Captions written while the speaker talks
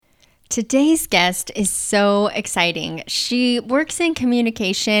Today's guest is so exciting. She works in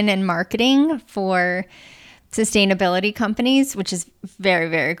communication and marketing for sustainability companies, which is very,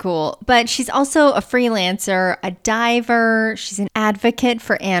 very cool. But she's also a freelancer, a diver, she's an advocate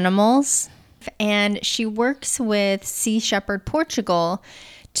for animals, and she works with Sea Shepherd Portugal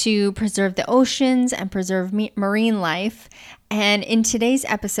to preserve the oceans and preserve marine life. And in today's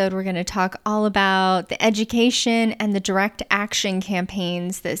episode, we're going to talk all about the education and the direct action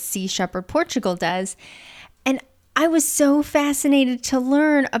campaigns that Sea Shepherd Portugal does. And I was so fascinated to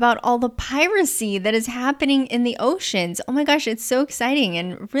learn about all the piracy that is happening in the oceans. Oh my gosh, it's so exciting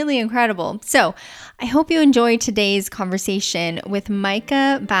and really incredible. So I hope you enjoy today's conversation with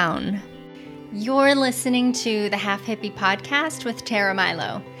Micah Baun. You're listening to the Half Hippie podcast with Tara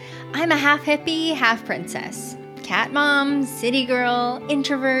Milo. I'm a half hippie, half princess, cat mom, city girl,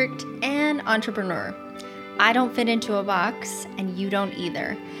 introvert, and entrepreneur. I don't fit into a box, and you don't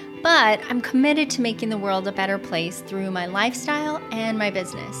either. But I'm committed to making the world a better place through my lifestyle and my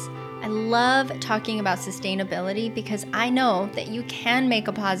business. I love talking about sustainability because I know that you can make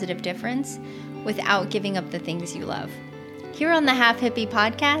a positive difference without giving up the things you love. Here on the Half Hippie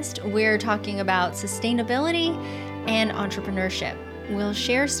podcast, we're talking about sustainability and entrepreneurship. We'll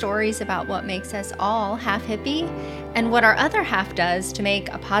share stories about what makes us all half hippie and what our other half does to make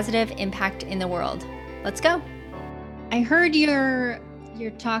a positive impact in the world. Let's go. I heard your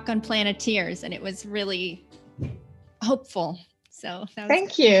talk on Planeteers and it was really hopeful. So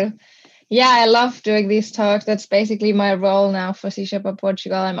Thank you. Yeah, I love doing these talks. That's basically my role now for Sea Shepherd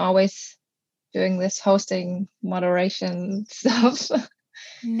Portugal. I'm always doing this hosting moderation stuff.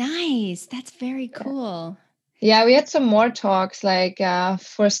 Nice. That's very cool. Yeah, we had some more talks like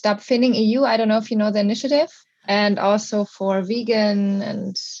for Stop Finning EU. I don't know if you know the initiative, and also for vegan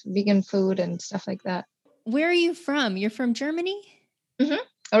and vegan food and stuff like that. Where are you from? You're from Germany? Mm-hmm.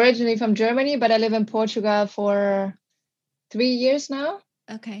 Originally from Germany, but I live in Portugal for 3 years now.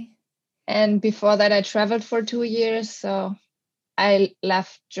 Okay. And before that, I traveled for 2 years. So I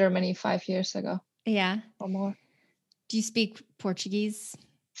left Germany 5 years ago. Yeah. Or more. Do you speak Portuguese?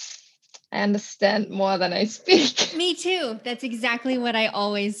 I understand more than I speak. Me too. That's exactly what I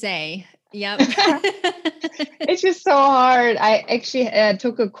always say. Yep. It's just so hard. I actually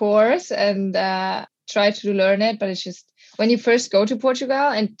took a course and tried to learn it, but it's just when you first go to Portugal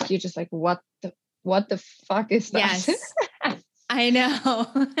and you're just like, what the fuck is that? Yes. I know.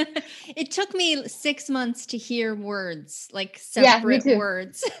 It took me 6 months to hear words, like separate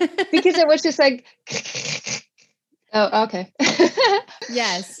words. Because it was just like, oh, okay.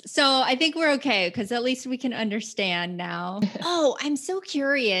 Yes. So I think we're okay because at least we can understand now. Oh, I'm so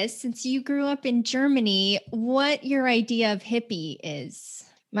curious, since you grew up in Germany, what your idea of hippie is.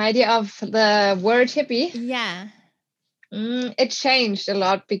 My idea of the word hippie? Yeah. It changed a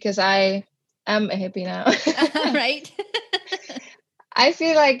lot because I am a hippie now. Right. I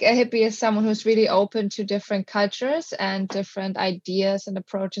feel like a hippie is someone who's really open to different cultures and different ideas and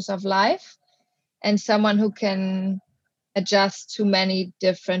approaches of life, and someone who can adjust to many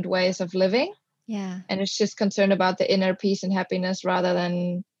different ways of living. Yeah. And it's just concerned about the inner peace and happiness rather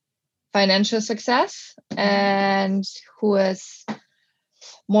than financial success, and who is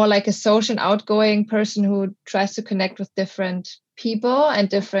more like a social and outgoing person who tries to connect with different people and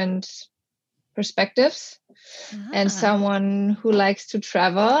different perspectives, and someone who likes to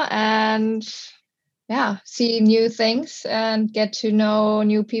travel and see new things and get to know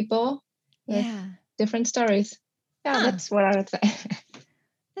new people with different stories. That's what I would say.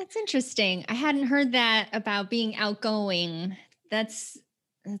 That's interesting. I hadn't heard that about being outgoing. That's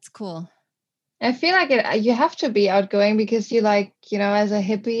cool. I feel like you have to be outgoing because you as a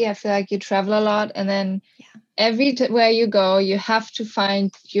hippie, I feel like you travel a lot, and then everywhere you go, you have to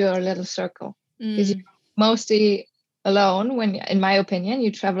find your little circle because you're mostly alone. When, in my opinion,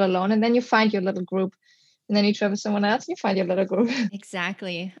 you travel alone, and then you find your little group, and then you travel with someone else, and you find your little group.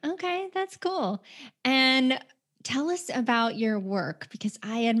 Exactly. Okay, that's cool. And tell us about your work, because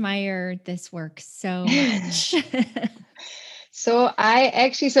I admire this work so much. So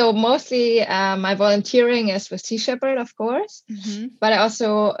mostly my volunteering is with Sea Shepherd, of course, but I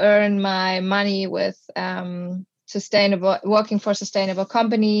also earn my money with working for sustainable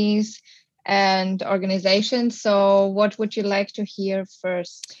companies and organizations. So what would you like to hear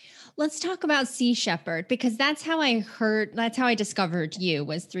first? Let's talk about Sea Shepherd, because that's how I discovered you,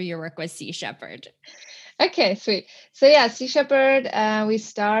 was through your work with Sea Shepherd. Okay, sweet. So Sea Shepherd, we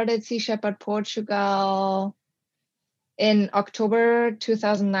started Sea Shepherd Portugal in October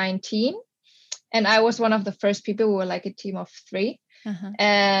 2019. And I was one of the first people. We were like a team of 3. Uh-huh.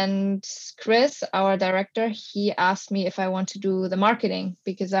 And Chris, our director, he asked me if I want to do the marketing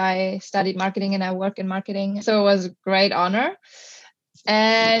because I studied marketing and I work in marketing. So it was a great honor.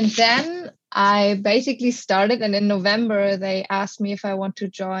 And then I basically started, and in November, they asked me if I want to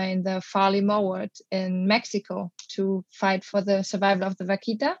join the Farley Mowat in Mexico to fight for the survival of the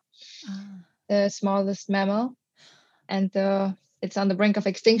vaquita, the smallest mammal, and it's on the brink of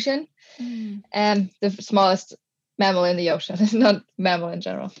extinction. And the smallest mammal in the ocean. It's not mammal in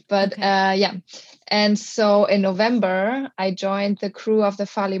general, but Okay. yeah. And so in November, I joined the crew of the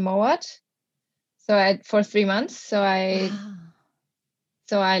Farley Mowat. So for 3 months. Wow.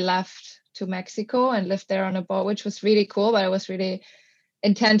 So I left to Mexico and lived there on a boat, which was really cool, but it was really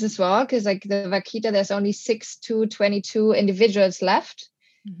intense as well because like the vaquita, there's only 6 to 22 individuals left,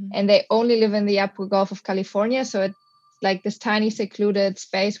 and they only live in the upper Gulf of California. So it's like this tiny secluded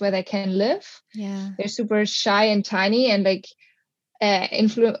space where they can live. Yeah. They're super shy and tiny, and like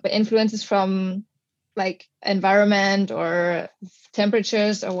influences from like environment or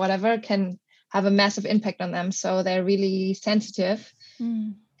temperatures or whatever can have a massive impact on them. So they're really sensitive.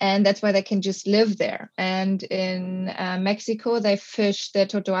 And that's why they can just live there. And in Mexico, they fish the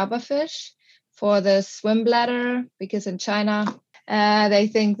totoaba fish for the swim bladder because in China, they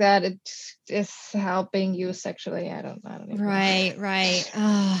think that it is helping you sexually. I don't even know. Right.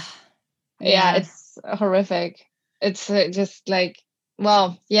 Yeah, Yeah. it's horrific. It's just like,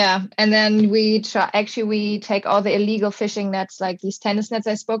 well, yeah. And then we take all the illegal fishing nets, like these tennis nets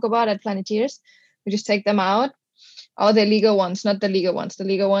I spoke about at Planeteers. We just take them out, all the legal ones, not the legal ones. The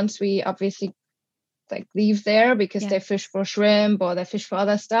legal ones we obviously like leave there because Yeah. they fish for shrimp or they fish for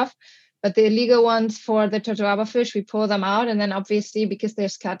other stuff. But the illegal ones for the totoaba fish, we pull them out, and then obviously because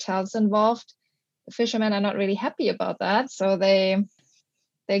there's cartels involved, the fishermen are not really happy about that, so they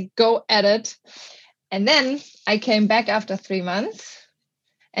go at it. And then I came back after 3 months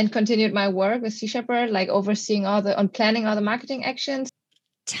and continued my work with Sea Shepherd, like overseeing planning all the marketing actions.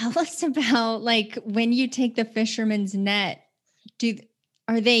 Tell us about like when you take the fisherman's net,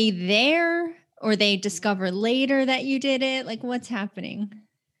 are they there or they discover later that you did it? Like what's happening?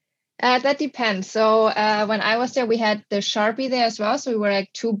 That depends. So when I was there, we had the Sharpie there as well. So we were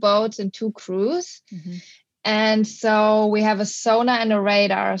like 2 boats and 2 crews. And so we have a sonar and a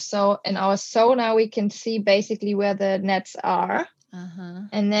radar. So in our sonar, we can see basically where the nets are.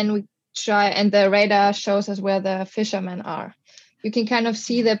 And then we try, and the radar shows us where the fishermen are. You can kind of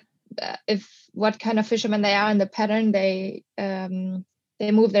see what kind of fishermen they are in the pattern. They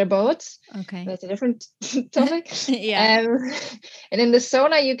move their boats. Okay. That's a different topic. Yeah. And in the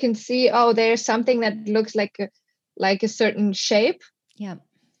sonar, you can see, there's something that looks like a certain shape. Yeah.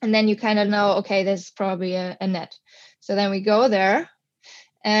 And then you kind of know, okay, this is probably a net. So then we go there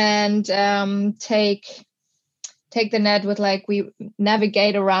and take the net with we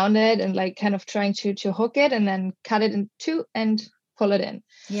navigate around it and like kind of trying to hook it and then cut it in two and pull it in.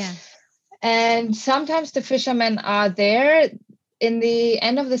 Yeah. And sometimes the fishermen are there. In the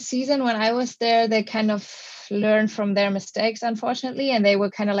end of the season when I was there, they kind of learned from their mistakes, unfortunately, and they were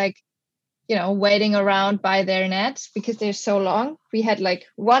kind of waiting around by their nets because they're so long. We had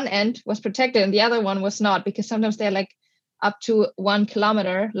one end was protected and the other one was not, because sometimes they're up to 1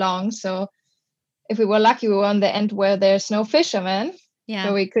 kilometer long. So if we were lucky, we were on the end where there's no fishermen. Yeah.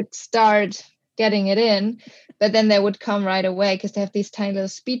 So we could start getting it in, but then they would come right away because they have these tiny little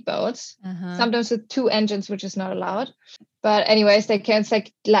speedboats, sometimes with 2 engines, which is not allowed. But anyways, they can,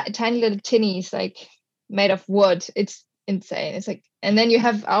 it's tiny little tinnies, made of wood. It's insane. It's and then you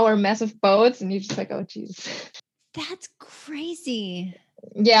have our massive boats and you're just oh, geez. That's crazy.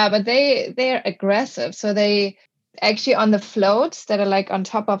 Yeah, but they're aggressive. So they actually on the floats that are on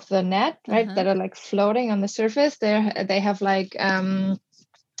top of the net, right? That are floating on the surface. They have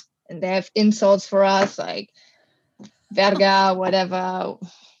and they have insults for us, verga, whatever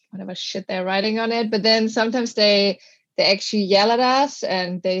shit they're writing on it. But then sometimes they actually yell at us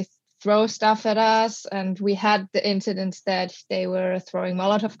and they throw stuff at us. And we had the incidents that they were throwing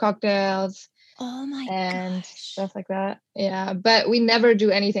Molotov cocktails. Oh my and gosh. Stuff like that. Yeah, but we never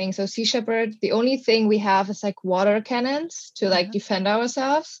do anything. So Sea Shepherd, the only thing we have is water cannons to defend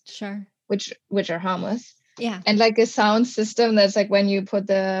ourselves. Sure. Which are harmless. Yeah. And a sound system that's when you put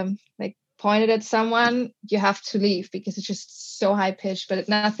the pointed at someone, you have to leave because it's just so high pitched. But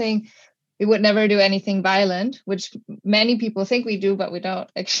nothing, we would never do anything violent, which many people think we do, but we don't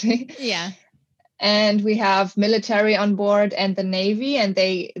actually. Yeah. And we have military on board and the Navy, and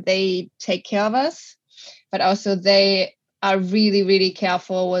they take care of us, but also they are really, really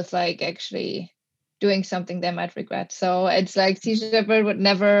careful with actually doing something they might regret. So it's Sea Shepherd would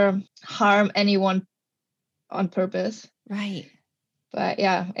never harm anyone on purpose. Right. But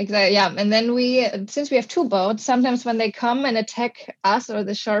yeah, exactly. Yeah. And then since we have two boats, sometimes when they come and attack us or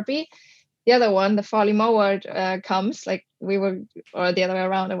the Sharpie, the other one, the Folly Moward, comes, like or the other way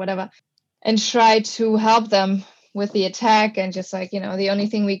around or whatever, and try to help them with the attack. And just like, the only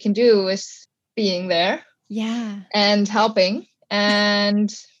thing we can do is being there. Yeah. And helping.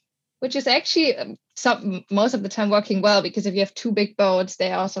 And which is actually most of the time working well, because if you have two big boats,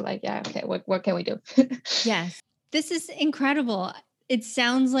 they're also like, yeah, okay, what can we do? Yes. This is incredible. It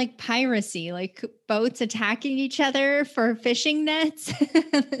sounds like piracy, like boats attacking each other for fishing nets.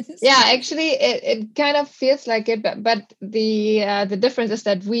 Yeah, actually, it kind of feels like it, but the difference is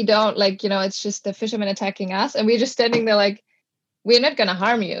that we don't, like, it's just the fishermen attacking us, and we're just standing there like, we're not gonna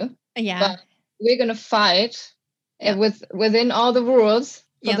harm you, Yeah. but we're gonna fight Yep. within all the rules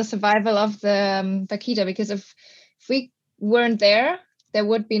for Yep. the survival of the vaquita. Because if we weren't there, there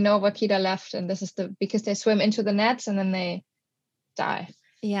would be no vaquita left, and this is because they swim into the nets and then they die.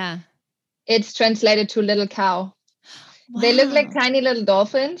 Yeah. It's translated to little cow. Wow. They look like tiny little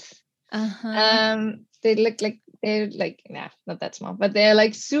dolphins. Uh-huh. They look like they're like, nah, not that small, but they're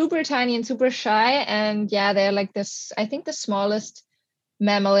like super tiny and super shy. And yeah, they're like this, I think, the smallest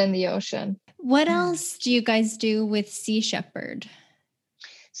mammal in the ocean. What else do you guys do with Sea Shepherd?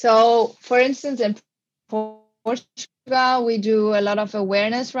 So, for instance, in Portugal, we do a lot of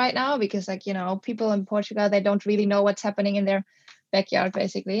awareness right now, because, like, people in Portugal, they don't really know what's happening in their backyard,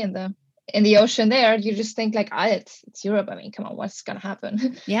 basically, in the ocean there. You just think like, it's Europe. I mean, come on, what's gonna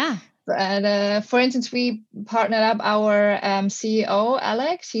happen? Yeah. But for instance, we partnered up our CEO,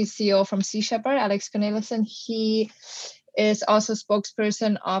 Alex. He's CEO from Sea Shepherd, Alex Cornelissen. He is also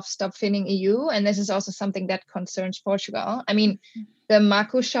spokesperson of Stop Finning EU, and this is also something that concerns Portugal. I mean, the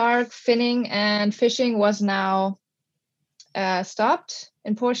mako shark finning and fishing was now stopped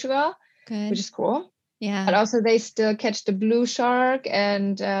in Portugal. Good. Which is cool. Yeah. But also they still catch the blue shark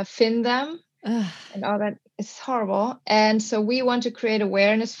and fin them. Ugh. And all that is horrible. And so we want to create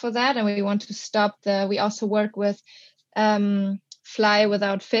awareness for that, and we want to stop we also work with Fly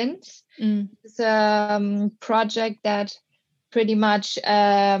Without Fins. It's a project that pretty much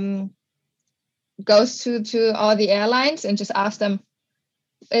goes to all the airlines and just asks them,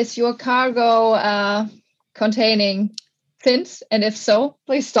 is your cargo containing fins? And if so,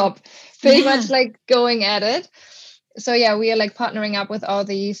 please stop. Pretty much like going at it. So yeah, we are like partnering up with all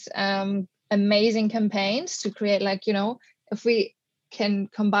these amazing campaigns to create, like, if we can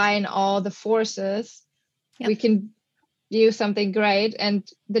combine all the forces, we can do something great. And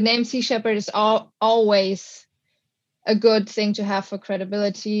the name Sea Shepherd is always a good thing to have for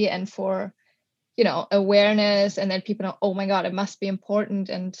credibility and for, awareness, and then people know, oh my God, it must be important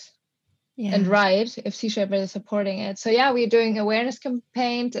and right if Sea Shepherd is supporting it. So yeah, we're doing awareness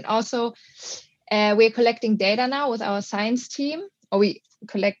campaigns, and also we're collecting data now with our science team, or we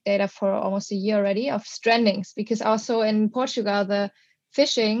collect data for almost a year already of strandings, because also in Portugal, the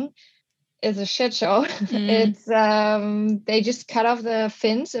fishing is a shit show. It's they just cut off the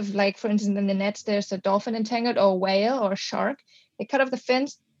fins of, like, for instance, in the nets, there's a dolphin entangled or a whale or a shark. They cut off the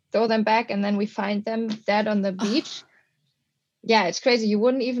fins, throw them back, and then we find them dead on the beach. Yeah, it's crazy. You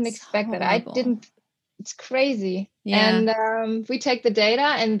wouldn't even expect that. I didn't. It's crazy. Yeah. And we take the data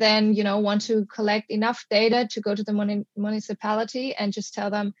and then, want to collect enough data to go to the municipality and just tell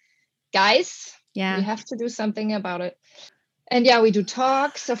them, guys, we have to do something about it. And yeah, we do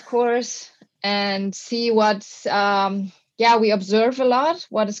talks, of course, and see what's, we observe a lot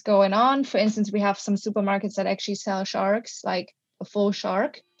what is going on. For instance, we have some supermarkets that actually sell sharks, like a full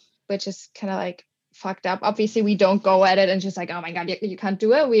shark, which is kind of like fucked up. Obviously, we don't go at it and just like, oh my God, you can't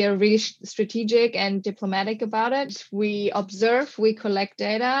do it. We are really strategic and diplomatic about it. We observe, we collect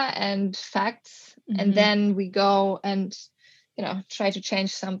data and facts, and then we go and, try to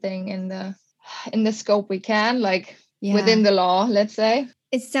change something in the scope we can, like within the law, let's say.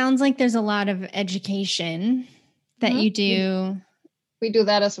 It sounds like there's a lot of education that you do. We do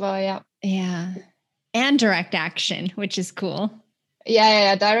that as well, yeah. Yeah. And direct action, which is cool.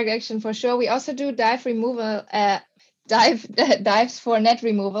 Yeah, direct action for sure. We also do dive removal, dives for net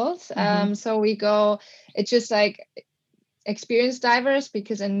removals. So we go, it's just like experienced divers,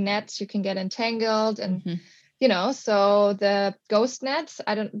 because in nets you can get entangled and, so the ghost nets,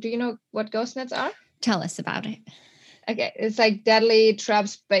 do you know what ghost nets are? Tell us about it. Okay, it's like deadly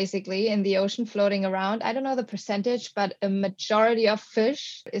traps basically in the ocean floating around. I don't know the percentage, but a majority of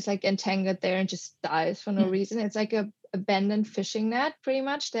fish is like entangled there and just dies for no reason. It's like a abandoned fishing net, pretty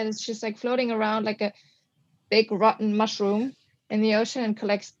much, that is just like floating around like a big rotten mushroom in the ocean and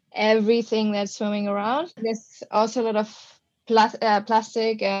collects everything that's swimming around. There's also a lot of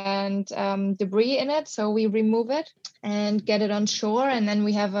plastic and debris in it. So we remove it and get it on shore. And then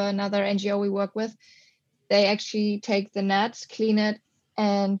we have another NGO we work with. They actually take the nets, clean it,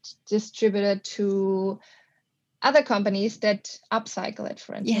 and distribute it to other companies that upcycle it,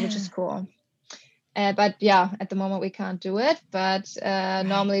 for instance, which is cool. But yeah, at the moment we can't do it. But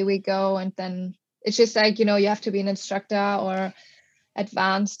normally we go, and then it's just like, you have to be an instructor or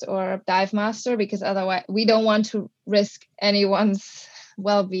advanced or dive master, because otherwise we don't want to risk anyone's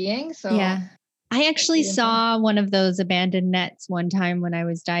well-being. So yeah, I actually saw one of those abandoned nets one time when I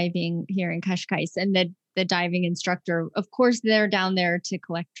was diving here in Cascais, and the diving instructor, of course, they're down there to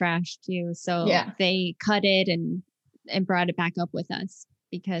collect trash too. So they cut it and brought it back up with us,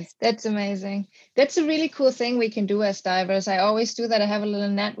 because that's amazing. That's a really cool thing we can do as divers. I always do that. I have a little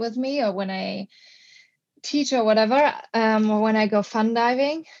net with me, or when I teach or whatever, or when I go fun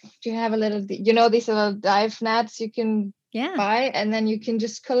diving, you have a little, these little dive nets you can buy, and then you can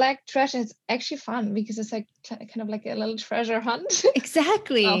just collect trash, and it's actually fun because it's like kind of like a little treasure hunt.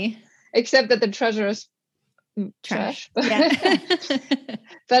 Exactly. Well, except that the treasure is trash. But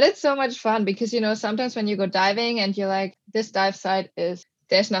it's so much fun because, sometimes when you go diving and you're like, this dive site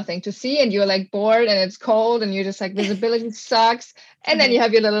there's nothing to see, and you're like bored and it's cold and you're just like, visibility sucks. And then you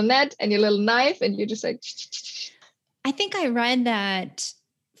have your little net and your little knife and you're just like. I think I read that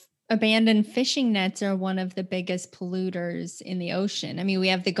abandoned fishing nets are one of the biggest polluters in the ocean. I mean, we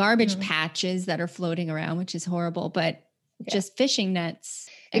have the garbage patches that are floating around, which is horrible, but just fishing nets.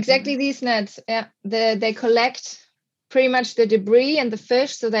 Exactly, these nets. Yeah, they collect pretty much the debris and the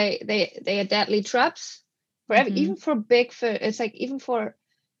fish, so they are deadly traps. Even for big fish, it's like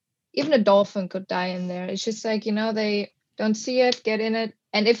even a dolphin could die in there. It's just like, they don't see it, get in it.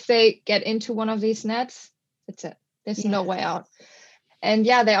 And if they get into one of these nets, that's it. There's no way out. And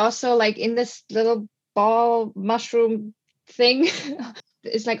they also, like, in this little ball mushroom thing,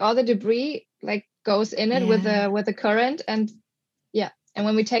 it's like all the debris like goes in it with the current. And and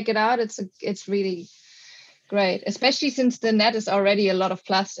when we take it out, it's really great, especially since the net is already a lot of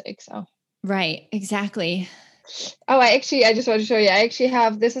plastic. So right, exactly. Oh, I just want to show you. I actually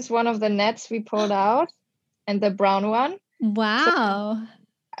have, this is one of the nets we pulled out, and the brown one. Wow.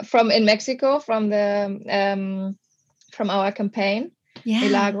 So, in Mexico, from the from our campaign,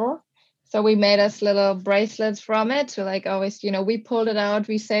 Milagro. So we made us little bracelets from it to, like, always, we pulled it out,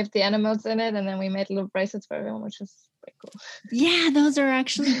 we saved the animals in it, and then we made little bracelets for everyone, which is pretty cool. Yeah, those are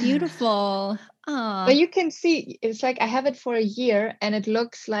actually beautiful. But you can see, it's like I have it for a year and it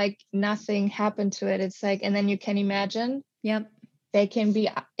looks like nothing happened to it. It's like, and then you can imagine they can be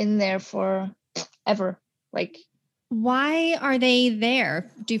in there for ever. Like, why are they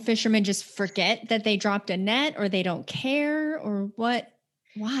there? Do fishermen just forget that they dropped a net, or they don't care, or what?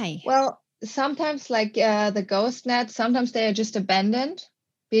 Why? Well, sometimes, like the ghost nets, sometimes they are just abandoned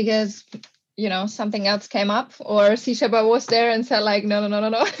because something else came up, or Sea Shepherd was there and said, like,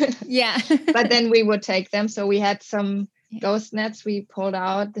 no. Yeah. But then we would take them. So we had some ghost nets we pulled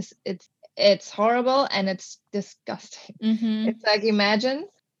out. It's horrible and it's disgusting. It's like, imagine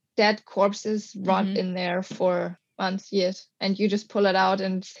dead corpses rot in there for months, years, and you just pull it out.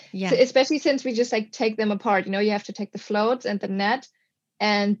 And so, especially since we just, like, take them apart, you have to take the floats and the net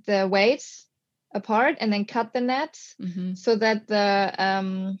and the weights apart and then cut the nets so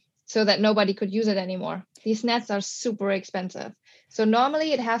that so that nobody could use it anymore. These nets are super expensive. So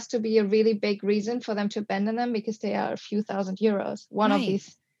normally it has to be a really big reason for them to abandon them, because they are a few €1,000, one of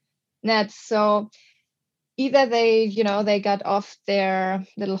these nets. So either they got off their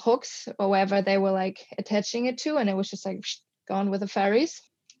little hooks or wherever they were, like, attaching it to, and it was just like gone with the ferries,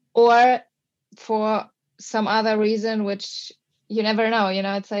 or for some other reason, which you never know.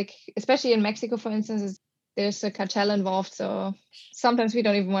 It's like, especially in Mexico, for instance, there's a cartel involved. So sometimes we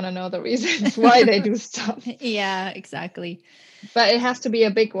don't even want to know the reasons why they do stuff. Yeah, exactly. But it has to be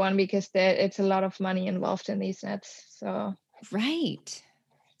a big one, because it's a lot of money involved in these nets. So right.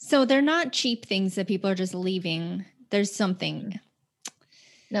 So they're not cheap things that people are just leaving. There's something.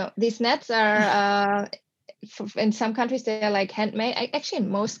 No, these nets are, in some countries, they're like handmade. Actually, in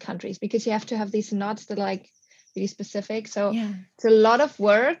most countries, because you have to have these knots that are, like, really specific. So it's a lot of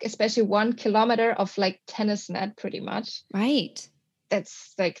work, especially 1 kilometer of, like, tennis net, pretty much. Right.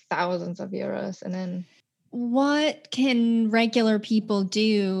 That's like thousands of euros. And then what can regular people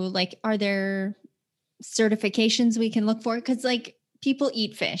do? Like, are there certifications we can look for? Because, like, people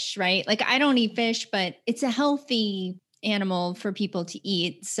eat fish, right? Like, I don't eat fish, but it's a healthy animal for people to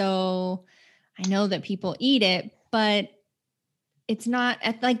eat. So I know that people eat it, but it's not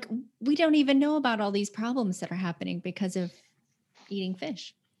like, we don't even know about all these problems that are happening because of eating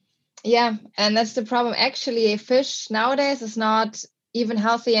fish. Yeah, and that's the problem. Actually, fish nowadays is not even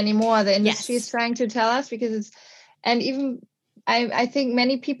healthy anymore. The industry is Yes. trying to tell us because it's, and even I think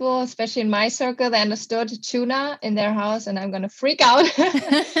many people, especially in my circle, they understood tuna in their house, and I'm gonna freak out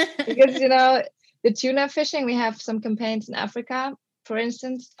because the tuna fishing. We have some campaigns in Africa, for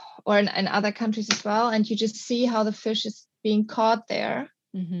instance, or in other countries as well, and you just see how the fish is being caught there.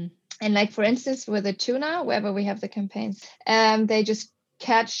 Mm-hmm. And like for instance, with the tuna, wherever we have the campaigns, they just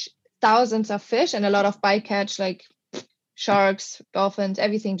catch thousands of fish and a lot of bycatch, like sharks, dolphins,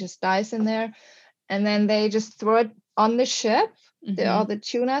 everything just dies in there. And then they just throw it on the ship, all the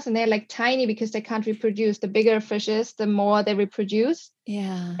tunas, and they're like tiny because they can't reproduce. The bigger fish is, the more they reproduce.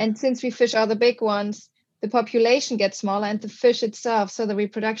 Yeah. And since we fish all the big ones, the population gets smaller and the fish itself. So the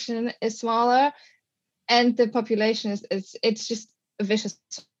reproduction is smaller and the population is it's just a vicious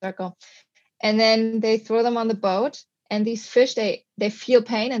circle. And then they throw them on the boat, and these fish they feel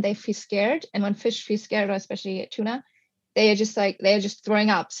pain and they feel scared. And when fish feel scared, or especially tuna, they are just throwing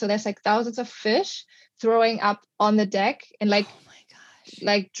up. So there's like thousands of fish throwing up on the deck and Oh my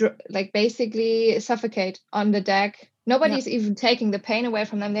gosh. like basically suffocate on the deck. Yep. Nobody's even taking the pain away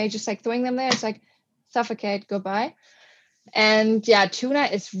from them. They're just like throwing them there. It's like suffocate, goodbye. And yeah, tuna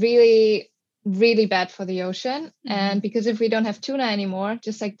is really, really bad for the ocean. Mm-hmm. And because if we don't have tuna anymore,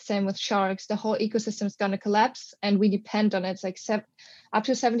 just like the same with sharks, the whole ecosystem is going to collapse and we depend on it. It's like up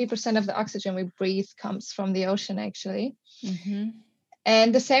to 70% of the oxygen we breathe comes from the ocean, actually. Mm-hmm.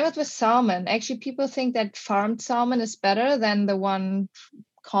 And the same with salmon. Actually, people think that farmed salmon is better than the one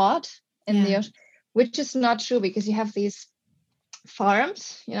caught in the ocean, which is not true because you have these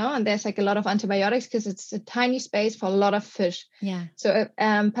farms, and there's like a lot of antibiotics because it's a tiny space for a lot of fish. Yeah. So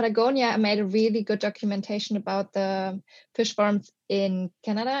Patagonia made a really good documentation about the fish farms in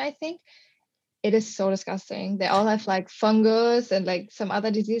Canada, I think. It is so disgusting. They all have like fungus and like some other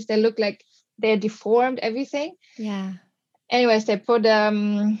disease. They look like they're deformed, everything. Yeah. Anyways, they put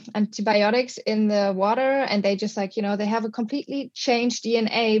antibiotics in the water and they just like, they have a completely changed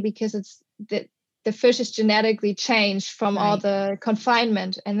DNA because it's the fish is genetically changed from all the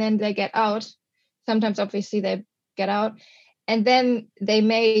confinement, and then they get out. Sometimes obviously they get out, and then they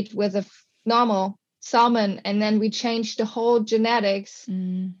mate with a normal salmon, and then we changed the whole genetics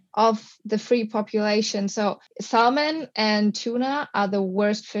of the free population. So salmon and tuna are the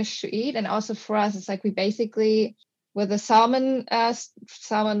worst fish to eat, and also for us it's like we basically, with a salmon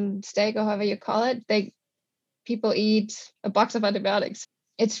steak or however you call it, people eat a box of antibiotics.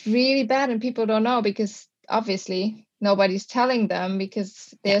 It's really bad, and people don't know because obviously nobody's telling them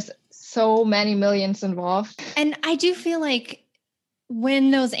because there's so many millions involved. And I do feel like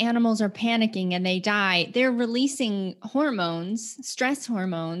when those animals are panicking and they die, they're releasing hormones, stress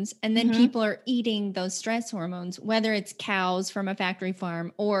hormones, and then people are eating those stress hormones, whether it's cows from a factory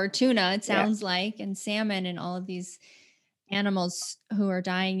farm or tuna, it sounds like, and salmon and all of these animals who are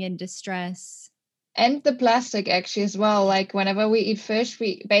dying in distress. And the plastic actually as well. Like whenever we eat fish,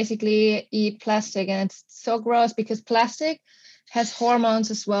 we basically eat plastic, and it's so gross because plastic has hormones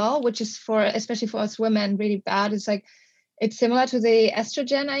as well, which is especially for us women, really bad. It's similar to the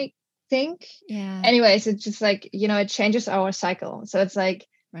estrogen, I think. Yeah. Anyways, it's just like, it changes our cycle. So it's like,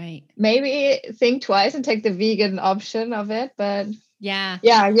 right. Maybe think twice and take the vegan option of it. But yeah,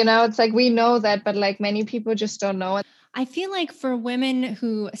 it's like we know that, but like many people just don't know it. I feel like for women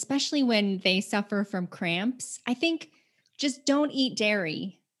who, especially when they suffer from cramps, I think just don't eat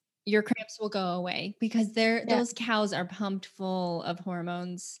dairy. Your cramps will go away because those cows are pumped full of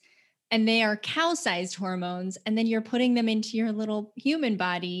hormones, and they are cow-sized hormones, and then you're putting them into your little human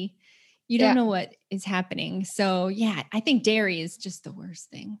body. You don't know what is happening. So yeah, I think dairy is just the worst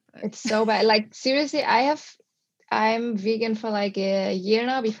thing. It's so bad. Like seriously, I'm vegan for like a year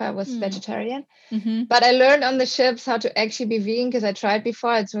now. Before I was vegetarian, but I learned on the ships how to actually be vegan because I tried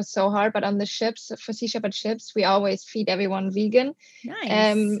before. It was so hard, but on the ships, for Sea Shepherd ships, we always feed everyone vegan.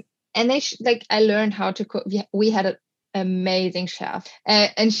 Nice. And they I learned how to cook. We had an amazing chef,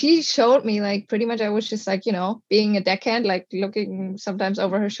 and she showed me like pretty much. I was just like being a deckhand, like looking sometimes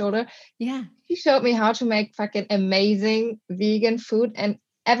over her shoulder. Yeah, she showed me how to make fucking amazing vegan food, and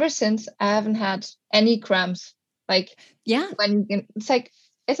ever since I haven't had any cramps. Like when it's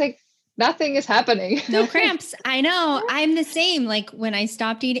like nothing is happening. No cramps. I know. I'm the same. Like when I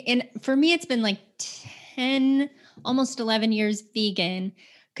stopped eating, and for me, it's been like 10, almost 11 years vegan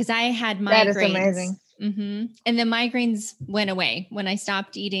because I had migraines. That is amazing. And the migraines went away when I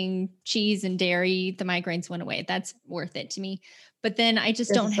stopped eating cheese and dairy. The migraines went away. That's worth it to me. But then I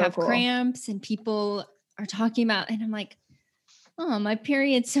just don't have cramps, and people are talking about, and I'm like, Oh, my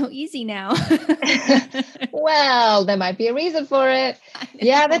period's so easy now. Well, there might be a reason for it. I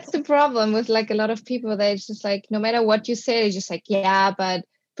Yeah, know. that's the problem with like a lot of people. They just like, no matter what you say, they're just like, yeah, but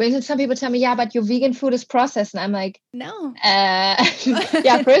for instance, some people tell me, yeah, but your vegan food is processed. And I'm like, No.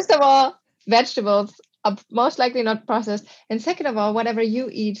 yeah, first of all, vegetables are most likely not processed. And second of all, whatever you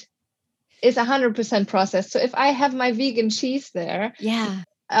eat is 100% processed. So if I have my vegan cheese there, Yeah.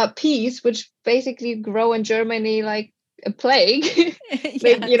 peas, which basically grow in Germany like a plague,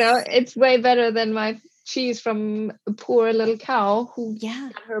 like, Yes. it's way better than my cheese from a poor little cow who Yeah.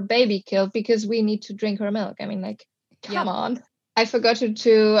 got her baby killed because we need to drink her milk. I mean, like, come Yep. on. I forgot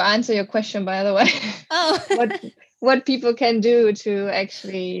to answer your question, by the way. Oh. what people can do to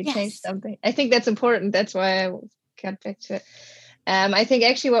actually change Yes. something. I think that's important. That's why I got back to it. I think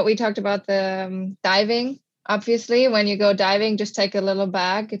actually what we talked about, the diving, obviously, when you go diving, just take a little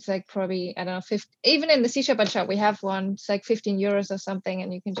bag. It's like probably, I don't know, 50, even in the Sea Shepherd shop, we have one. It's like 15 euros or something.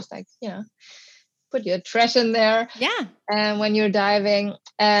 And you can just like, put your trash in there. Yeah. And when you're diving,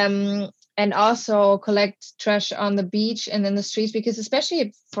 and also collect trash on the beach and in the streets, because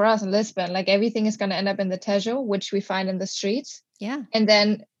especially for us in Lisbon, like everything is going to end up in the Tejo, which we find in the streets. Yeah. And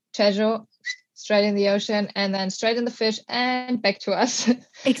then Tejo straight in the ocean, and then straight in the fish and back to us.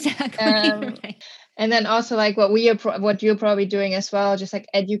 Exactly. Right. And then also like what you're probably doing as well, just like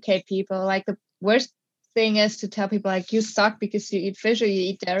educate people. Like the worst thing is to tell people like you suck because you eat fish or you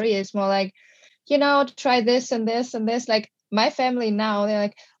eat dairy. It's more like, try this and this and this. Like my family now, they're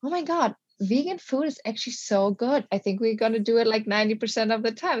like, oh my God, vegan food is actually so good. I think we're going to do it like 90% of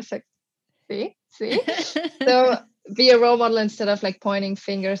the time. It's like, see. So be a role model instead of like pointing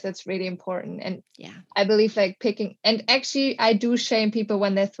fingers. That's really important. And Yeah. I believe like picking, and actually I do shame people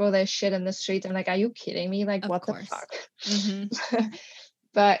when they throw their shit in the streets. I'm like, are you kidding me? Like, Of what course. the fuck? Mm-hmm.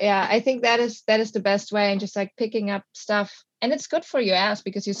 But yeah, I think that is the best way, and just like picking up stuff, and it's good for your ass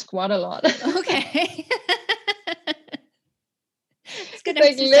because you squat a lot. Okay. It's good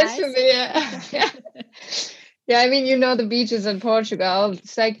Like exercise. literally, yeah. Yeah, I mean, the beaches in Portugal.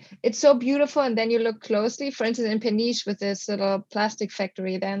 It's like, it's so beautiful. And then you look closely, for instance, in Peniche with this little plastic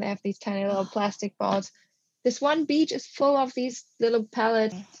factory there, and they have these tiny little plastic balls. This one beach is full of these little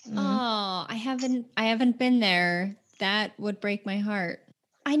pellets. Oh, I haven't been there. That would break my heart.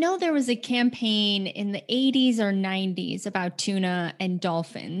 I know there was a campaign in the 80s or 90s about tuna and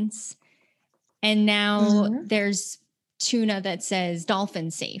dolphins. And now Mhm. there's tuna that says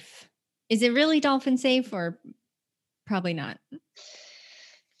dolphin safe. Is it really dolphin safe or probably not?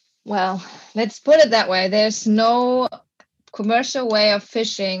 Well, let's put it that way. There's no commercial way of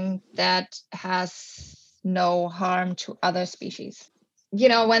fishing that has no harm to other species.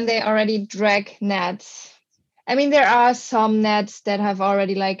 When they already drag nets, I mean, there are some nets that have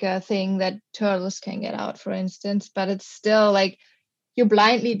already like a thing that turtles can get out, for instance, but it's still like you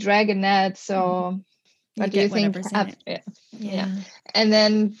blindly drag a net. So You what do you get think? whatever's in it. Yeah. Yeah. And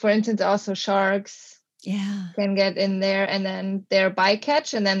then, for instance, also sharks Yeah. can get in there, and then their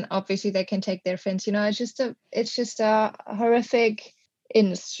bycatch, and then obviously they can take their fins. It's just a horrific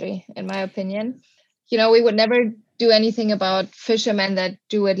industry, in my opinion. We would never do anything about fishermen that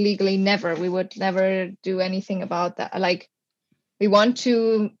do it legally. Never. We would never do anything about that. Like, we want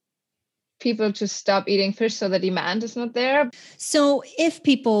people to stop eating fish so the demand is not there. So if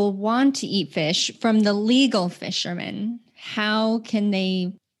people want to eat fish from the legal fishermen, how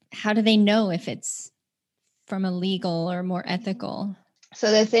do they know if it's from a legal or more ethical?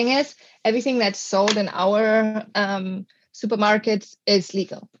 So the thing is, everything that's sold in our supermarkets is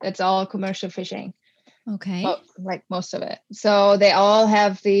legal. It's all commercial fishing. Okay. Well, like most of it. So they all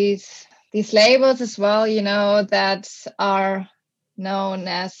have these labels as well, that are known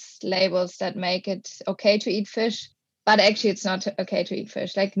as labels that make it okay to eat fish. But actually, it's not okay to eat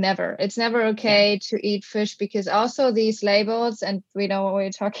fish. Like, never. It's never okay to eat fish, because also these labels, and we know what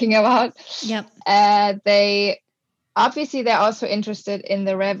we're talking about. Yep. They're also interested in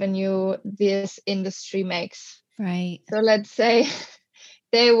the revenue this industry makes. Right. So let's say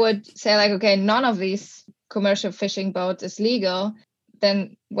they would say like, okay, none of these commercial fishing boats is legal,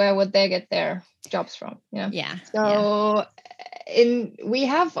 then where would they get their jobs from? Yeah. So we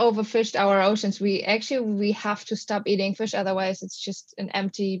have overfished our oceans. We have to stop eating fish, otherwise it's just an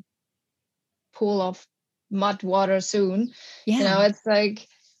empty pool of mud water soon. Yeah. It's like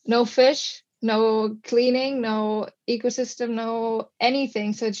no fish, no cleaning, no ecosystem, no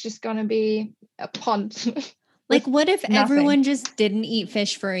anything. So it's just gonna be a pond. Like, what if nothing. everyone just didn't eat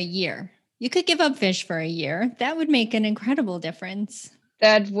fish for a year? You could give up fish for a year. That would make an incredible difference.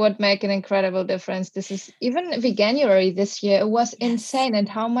 That would make an incredible difference. This is even Veganuary this year. It was insane, and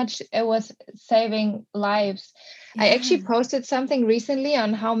how much it was saving lives. I actually Yeah. posted something recently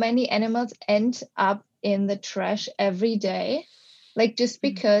on how many animals end up in the trash every day, like just Mm.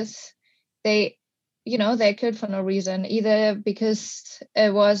 because they, they're killed for no reason, either because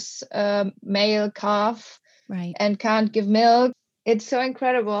it was a male calf Right. and can't give milk. It's so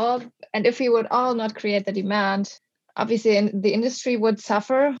incredible. And if we would all not create the demand, obviously the industry would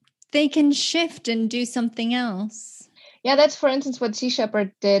suffer. They can shift and do something else. Yeah, that's for instance what Sea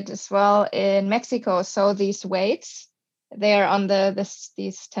Shepherd did as well in Mexico. So these weights, they are on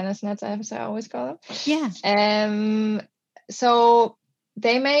these tennis nets, as I always call them. Yeah. So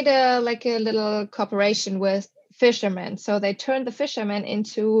they made a little cooperation with fishermen. So they turned the fishermen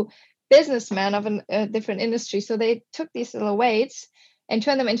into businessmen of a different industry. So they took these little weights and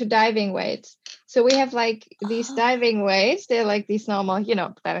turned them into diving weights. So we have like these diving weights. They're like these normal,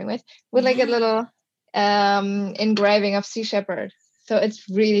 diving weights with like a little engraving of Sea Shepherd. So it's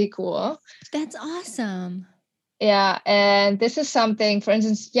really cool. That's awesome. Yeah. And this is something, for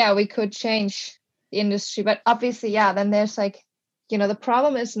instance, we could change the industry, but obviously, then there's like, the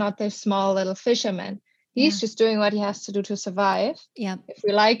problem is not the small little fisherman. He's just doing what he has to do to survive. Yeah. If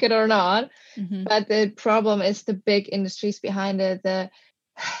we like it or not. Mm-hmm. But the problem is the big industries behind it,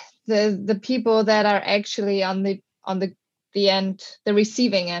 the people that are actually on the end, the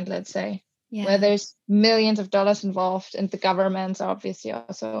receiving end, let's say. Yeah. Where there's millions of dollars involved, and the governments obviously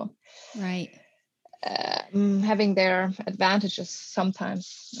also right. Having their advantages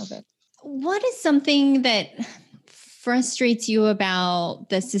sometimes of it. What is something that frustrates you about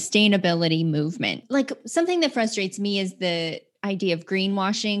the sustainability movement? Like something that frustrates me is the idea of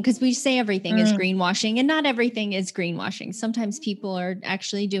greenwashing, because we say everything is greenwashing and not everything is greenwashing. Sometimes people are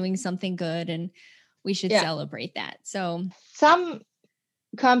actually doing something good and we should celebrate that. So some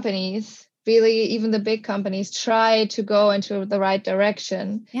companies, really even the big companies, try to go into the right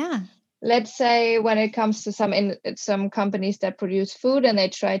direction. Yeah. Let's say when it comes to some companies that produce food and they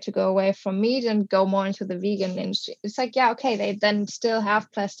try to go away from meat and go more into the vegan industry. It's like, okay, they then still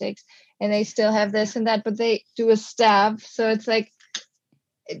have plastics and they still have this and that, but they do a step. So it's like,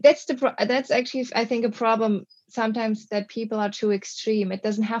 that's actually, I think, a problem sometimes, that people are too extreme. It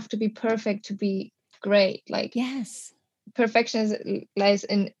doesn't have to be perfect to be great. Like, yes, perfection lies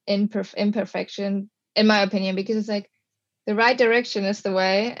in imperfection, in my opinion, because it's like, the right direction is the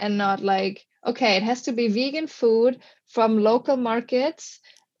way, and not like, okay, it has to be vegan food from local markets,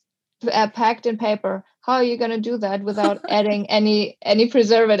 packed in paper. How are you going to do that without adding any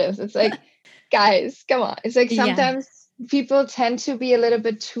preservatives? It's like, guys, come on. It's like sometimes people tend to be a little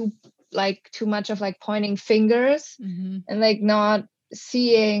bit too much of like pointing fingers and like not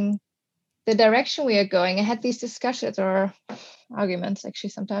seeing the direction we are going. I had these discussions or arguments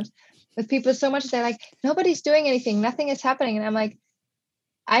actually sometimes with people so much, they're like, nobody's doing anything, nothing is happening. And I'm like,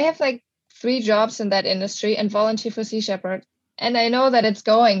 I have like 3 jobs in that industry and volunteer for Sea Shepherd, and I know that it's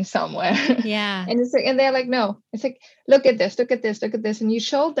going somewhere. Yeah. And it's like, and they're like, no, it's like, look at this, look at this, look at this. And you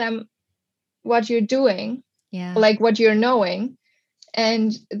show them what you're doing, like what you're knowing.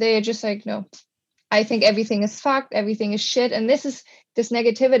 And they're just like, no, I think everything is fucked, everything is shit. And this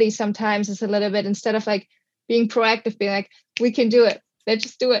negativity sometimes is a little bit, instead of like being proactive, being like, we can do it. Let's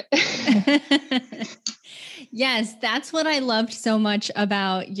just do it. Yes, that's what I loved so much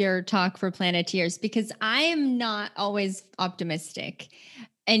about your talk for Planeteers, because I am not always optimistic.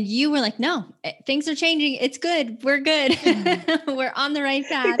 And you were like, no, things are changing. It's good. We're good. We're on the right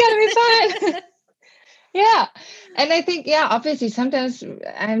path. It's gonna be fine. Yeah. And I think, obviously sometimes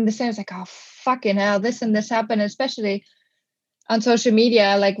I'm the same. It's like, oh, fucking hell, this and this happened, especially on social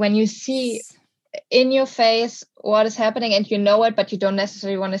media. Like when you see in your face what is happening and you know it, but you don't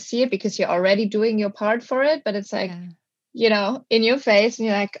necessarily want to see it because you're already doing your part for it. But it's like, in your face, and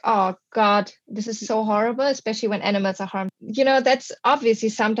you're like, oh God, this is so horrible, especially when animals are harmed. That's obviously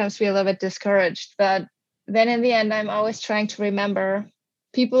sometimes feel a little bit discouraged. But then in the end, I'm always trying to remember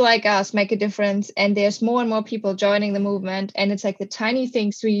people like us make a difference, and there's more and more people joining the movement. And it's like the tiny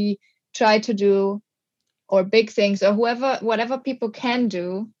things we try to do, or big things, or whatever people can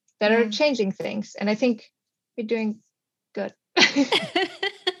do, that are changing things. And I think we're doing good.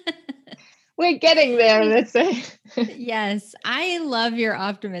 We're getting there, let's say. Yes, I love your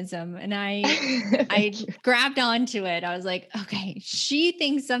optimism, and I grabbed onto it. I was like, okay, she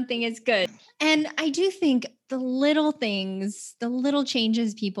thinks something is good. And I do think the little things, the little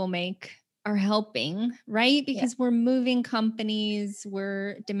changes people make are helping, right? Because we're moving companies,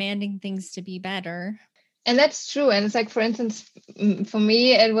 we're demanding things to be better. And that's true. And it's like, for instance, for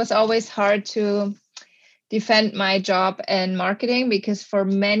me, it was always hard to defend my job in marketing, because for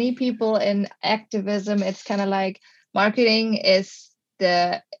many people in activism, it's kind of like marketing is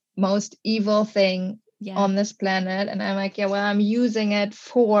the most evil thing on this planet. And I'm like, yeah, well, I'm using it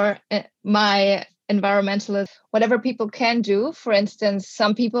for my environmentalist, whatever people can do. For instance,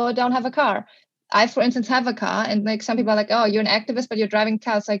 some people don't have a car. I, for instance, have a car, and like some people are like, oh, you're an activist, but you're driving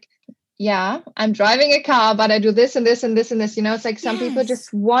cars. Like, yeah, I'm driving a car, but I do this and this and this and this. You know, it's like some people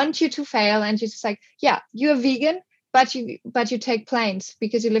just want you to fail, and you're just like, yeah, you're vegan, but you take planes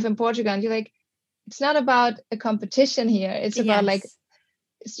because you live in Portugal, and you're like, it's not about a competition here. It's about like,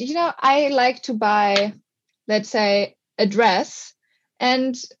 you know, I like to buy, let's say, a dress,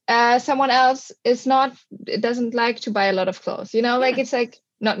 and someone else doesn't like to buy a lot of clothes. You know, like it's like,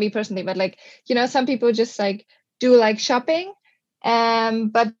 not me personally, but like, you know, some people just like do like shopping,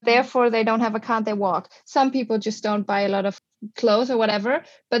 but therefore they don't have a car, they walk. Some people just don't buy a lot of clothes or whatever,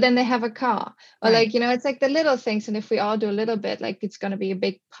 but then they have a car. Or like, you know, it's like the little things. And if we all do a little bit, like it's going to be a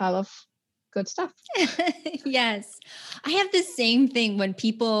big pile of good stuff. Yes. I have the same thing when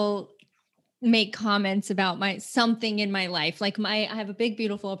people make comments about something in my life. Like I have a big,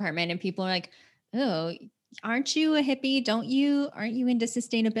 beautiful apartment, and people are like, oh, aren't you a hippie? Aren't you into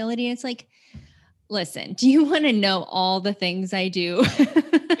sustainability? And it's like, listen, do you want to know all the things I do?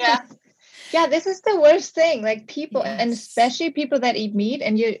 Yeah, this is the worst thing. Like people, and especially people that eat meat.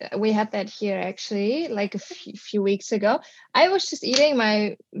 And we had that here actually, like a few weeks ago. I was just eating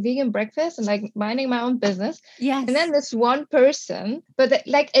my vegan breakfast and like minding my own business. Yes. And then this one person, but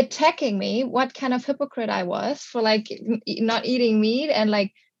like attacking me, what kind of hypocrite I was for like not eating meat. And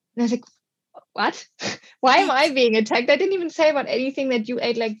like, and I was like, what? Why am I being attacked? I didn't even say about anything that you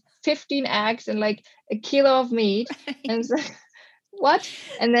ate like 15 eggs and like a kilo of meat. And it's like, what?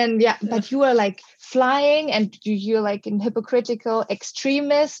 And then but you are like flying, and you're like a hypocritical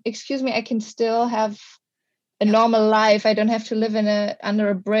extremist. Excuse me, I can still have a normal life. I don't have to live under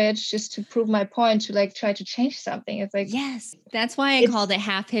a bridge just to prove my point, to like try to change something. It's like, yes, that's why I called it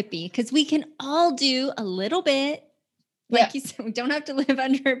half hippie, because we can all do a little bit. Like you said, we don't have to live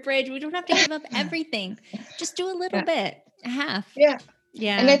under a bridge. We don't have to give up everything. Just do a little bit, a half. Yeah.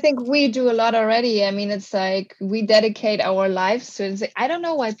 And I think we do a lot already. I mean, it's like we dedicate our lives to it. It's like, I don't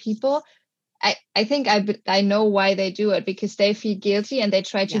know why people, I think I know why they do it, because they feel guilty and they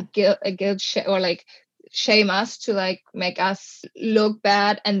try to or like shame us to like make us look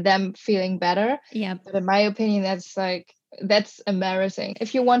bad and them feeling better. Yeah. But in my opinion, that's embarrassing.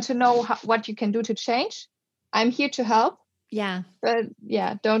 If you want to know what you can do to change, I'm here to help. Yeah. But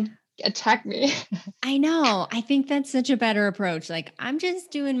don't attack me. I know. I think that's such a better approach. Like, I'm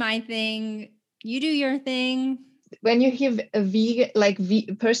just doing my thing. You do your thing. When you hear a vegan, like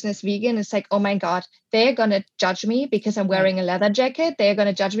person is vegan, it's like, oh my God, they're going to judge me because I'm wearing a leather jacket. They're going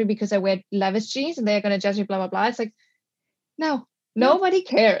to judge me because I wear Levi's jeans, and they're going to judge me, blah, blah, blah. It's like, no, nobody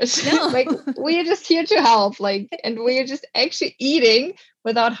cares. No. Like, we're just here to help. Like, and we're just actually eating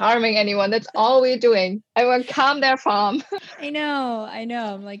without harming anyone. That's all we're doing. Everyone calm their farm. I know.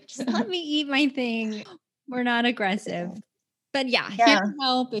 I'm like, just let me eat my thing. We're not aggressive. But here to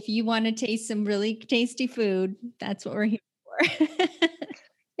help. If you want to taste some really tasty food, that's what we're here for.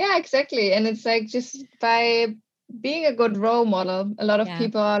 Yeah, exactly. And it's like, just by being a good role model, a lot of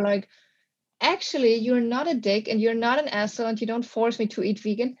people are like, actually, you're not a dick and you're not an asshole and you don't force me to eat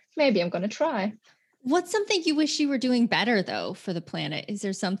vegan. Maybe I'm going to try. What's something you wish you were doing better, though, for the planet? Is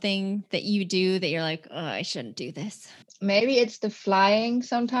there something that you do that you're like, oh, I shouldn't do this? Maybe it's the flying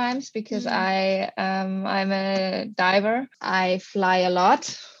sometimes, because I'm a diver. I fly a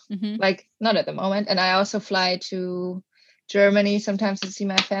lot, like not at the moment. And I also fly to Germany sometimes to see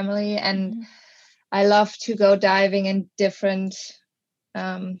my family. And I love to go diving in different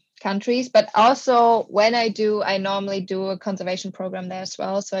countries, but also when I normally do a conservation program there as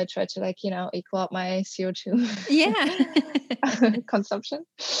well. So I try to like, equal out my CO2 consumption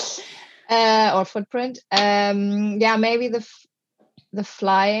or footprint. Maybe the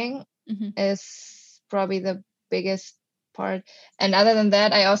flying is probably the biggest part. And other than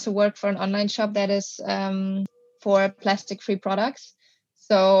that, I also work for an online shop that is for plastic-free products.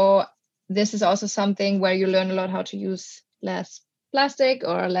 So this is also something where you learn a lot how to use less plastic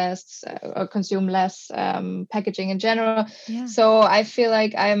or or consume less packaging in general. So I feel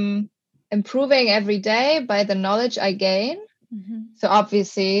like I'm improving every day by the knowledge I gain. So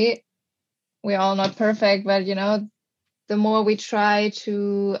obviously we're all not perfect, but the more we try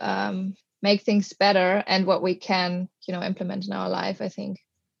to make things better and what we can implement in our life, I think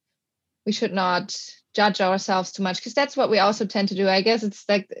we should not judge ourselves too much, because that's what we also tend to do. I guess it's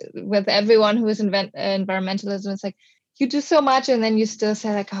like with everyone who is environmentalism, it's like, you do so much and then you still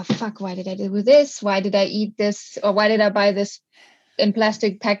say like, oh fuck, why did I do this? Why did I eat this? Or why did I buy this in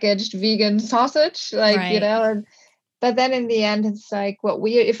plastic packaged vegan sausage? Like, and But then in the end, it's like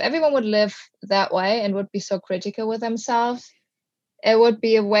if everyone would live that way and would be so critical with themselves, it would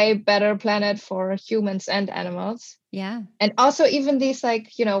be a way better planet for humans and animals. Yeah. And also even these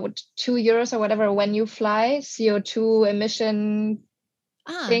like, you know, €2 or whatever, when you fly, CO2 emission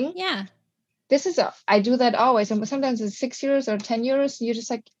thing. Yeah. I do that always. And sometimes it's €6 or €10. You're just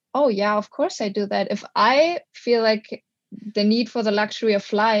like, oh yeah, of course I do that. If I feel like the need for the luxury of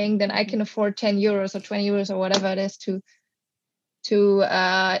flying, then I can afford €10 or €20 or whatever it is to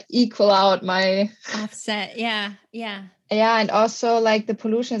equal out my offset. Yeah. And also like the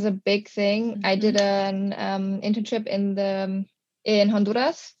pollution is a big thing. I did an internship in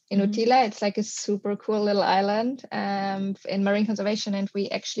Honduras, in Utila. It's like a super cool little island in marine conservation, and we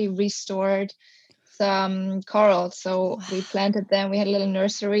actually restored some corals. So we planted them, we had a little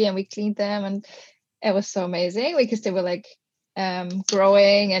nursery, and we cleaned them, and it was so amazing because they were like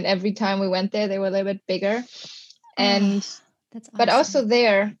growing, and every time we went there they were a little bit bigger. And that's awesome. But also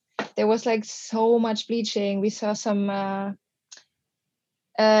there was like so much bleaching. We saw some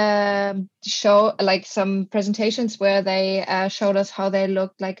show, like some presentations where they showed us how they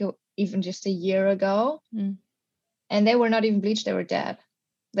looked like even just a year ago, and they were not even bleached, they were dead.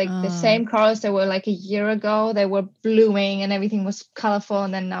 Like the same corals that were like a year ago, they were blooming and everything was colorful,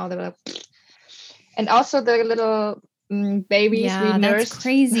 and then now they were like, and also the little babies we nursed. That's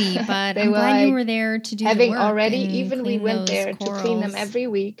crazy, but they I'm were glad like you were there to do having the work already, and even we went there corals. to clean them every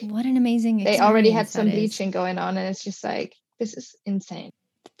week. What an amazing experience. They already had some bleaching going on, and it's just like, this is insane.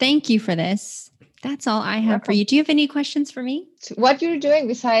 Thank you for this. That's all I have for you. Do you have any questions for me? What you're doing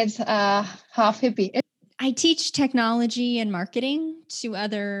besides Half Hippie? I teach technology and marketing to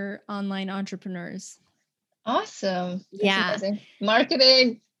other online entrepreneurs. Awesome. That's amazing.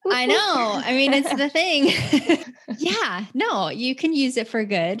 Marketing. I know. I mean, it's the thing. Yeah. No, you can use it for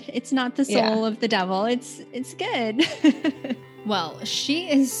good. It's not the soul of the devil. It's good. Well, she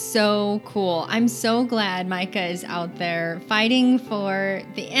is so cool. I'm so glad Micah is out there fighting for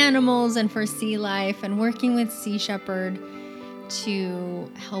the animals and for sea life and working with Sea Shepherd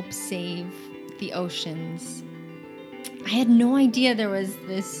to help save the oceans. I had no idea there was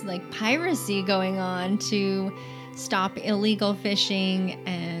this like piracy going on to stop illegal fishing,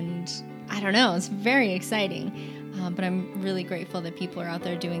 and I don't know, it's very exciting. But I'm really grateful that people are out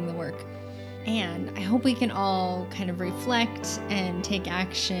there doing the work. And I hope we can all kind of reflect and take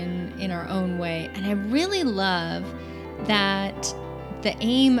action in our own way. And I really love that the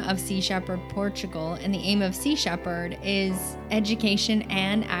aim of Sea Shepherd Portugal and the aim of Sea Shepherd is education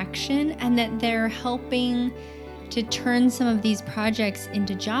and action, and that they're helping to turn some of these projects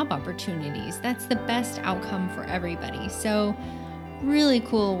into job opportunities. That's the best outcome for everybody. So really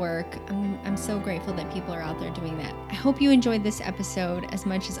cool work. I'm so grateful that people are out there doing that. I hope you enjoyed this episode as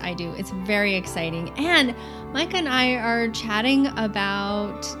much as I do. It's very exciting. And Micah and I are chatting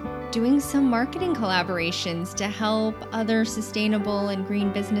about doing some marketing collaborations to help other sustainable and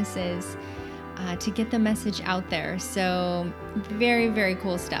green businesses to get the message out there. So very, very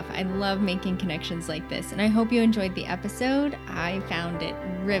cool stuff. I love making connections like this. And I hope you enjoyed the episode. I found it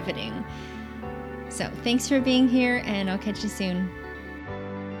riveting. So thanks for being here, and I'll catch you soon.